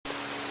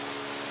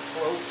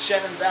Hello,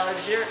 Shannon Ballard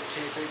here at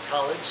K-Fate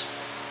College.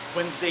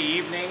 Wednesday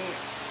evening,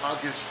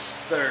 August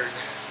 3rd.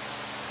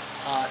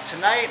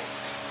 Tonight,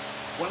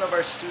 one of our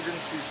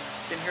students, he's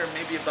been here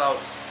maybe about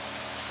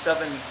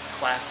 7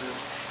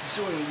 classes. He's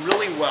doing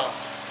really well,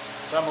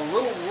 but I'm a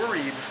little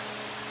worried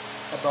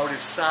about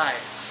his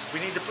size.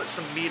 We need to put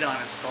some meat on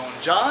his bone.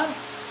 John?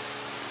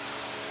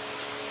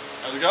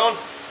 How's it going?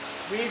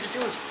 We need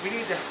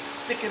to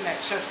thicken that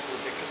chest a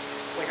little bit, because,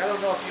 like, I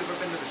don't know if you've ever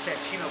been to the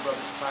Santino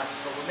brothers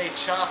classes, but when they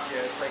chop you,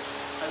 it's like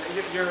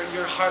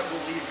your heart will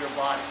leave your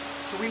body.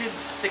 So we need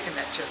to thicken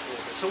that chest a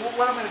little bit. So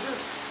what I'm going to do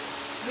is,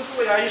 this is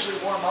the way I usually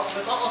warm up.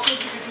 But I'll see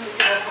if you can do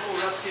a couple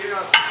of reps here.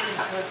 I'm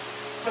going to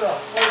put a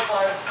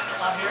 45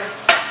 on here.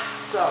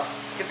 So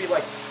it could be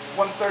like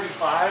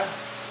 135.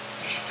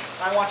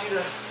 I want you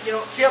to,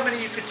 see how many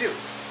you could do.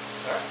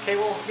 All right. Okay,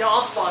 well,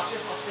 I'll spot you.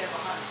 I'll stand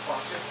behind and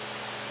spot you.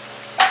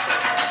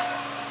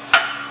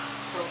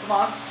 So come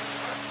on.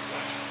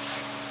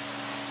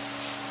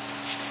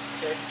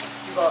 Okay,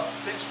 you've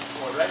pitched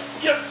before, right?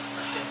 Yep.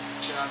 Okay,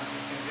 get on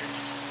here.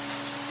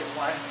 Get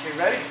wide. Okay,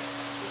 ready?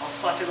 I'll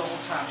spot you the whole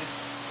time.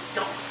 Just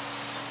go.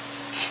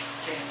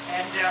 Okay,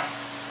 and down.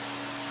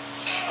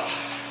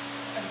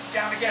 And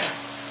down again.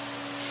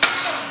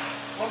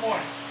 One more.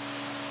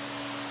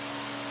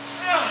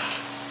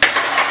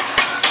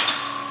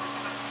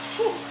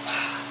 Whew.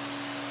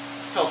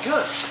 Felt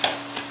good.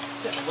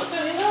 Yeah, lift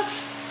any of that?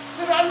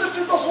 Dude, I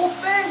lifted the whole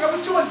thing. I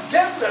was doing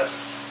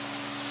deadlifts.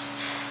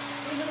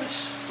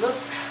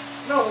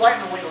 No,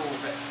 lighten the weight a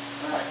little bit.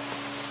 All right.